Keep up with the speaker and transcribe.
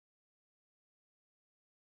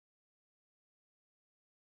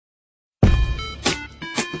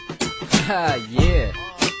Yeah.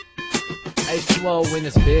 H2o in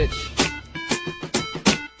this bitch.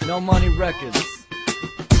 No Money Records.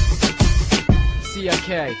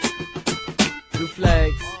 CIK. Blue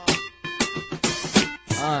Flags.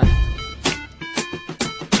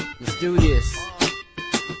 Let's do this.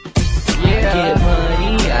 Yeah. I get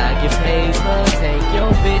money, I get paper. Take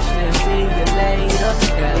your bitch and see you later.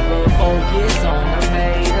 Never focus on them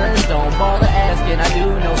haters. Don't bother asking, I do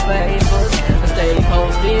no favors. I stay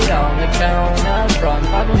posted on the corner from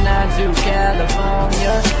 509 to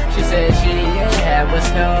California. She said she ain't had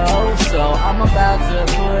H2o, so I'm about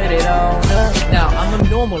to put it on her. Now I'm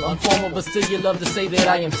abnormal, informal, but still you love to say that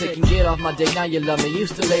I am sick and get off my dick. Now you love me,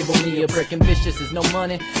 used to label me a prick and vicious is no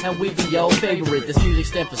money, and we be your favorite. This music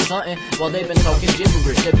stand for something, while they been talking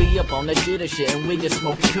gibberish. They be up on that jitter shit, and we just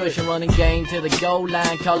smoking kush and running game to the goal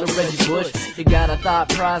line, call it Reggie Bush. You got a thought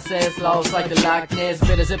process, lost like the Loch Ness.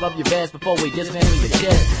 Better zip up your vest before we dismantle your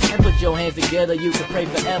chest, and put your hands together. You can pray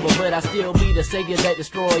forever, but I still be the savior that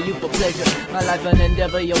destroy you for pleasure. My life an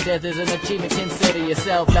endeavor, your death is an achievement. Consider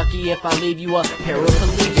yourself lucky if I leave you a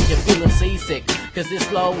paraplegic. You're feeling seasick, cause this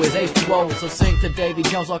flow is H2o. So sing to Davy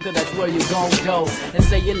Jones, cause that's where you gon' go. And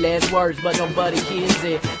say your last words, but nobody hears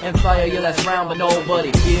it. And fire your last round, but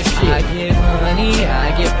nobody hears shit. I get money,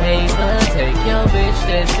 I get paper. Take your bitch,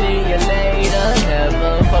 then see you later.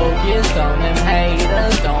 Never focused on them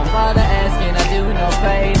haters. Don't bother asking, I do no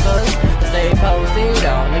favors. Stay posted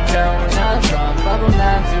on the corner from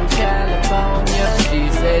 509 to California. She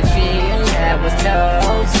said she ain't had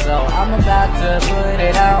H2o, so I'm about to put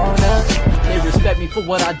it on her. They respect me for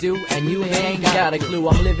what I do, and you ain't got a clue.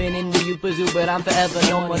 I'm living in the Upazoo, but I'm forever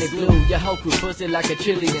no money blue. Your whole crew pussy like a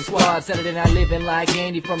Chilean squad. Saturday night living like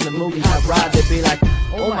Andy from the movie Hot Rod. They be like,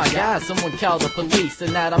 oh my god, someone called the police.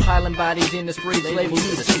 Tonight I'm piling bodies in the streets, label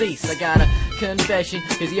you deceased. I got a confession,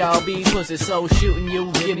 cause y'all be pussy, so shooting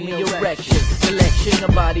you, give me erection. Collection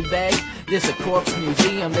of body bags, this a corpse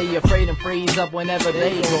museum. They afraid and freeze up whenever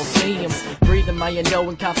they gon' see him. Breathing my endo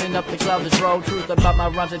and coughing up the clouds road. Truth about my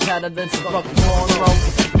rhymes are tighter than some fucking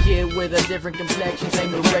cornrows. Kid with a different complexion,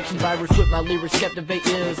 same direction. Virus with my lyrics captivate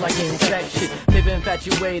ears like infection. They've been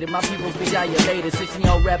infatuated, my peoples be dilated.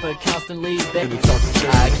 16-year-old rapper constantly begging.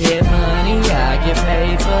 I get money, I get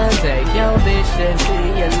paper. Take your bitch and see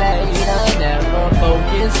you later. Never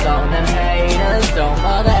focused on them haters. Don't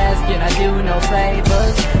bother asking, I do no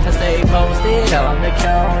favors. I stay posted on the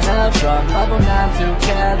corner from 509 to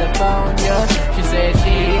California. She said she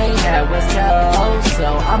ain't had H2o, so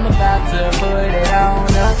I'm about to put it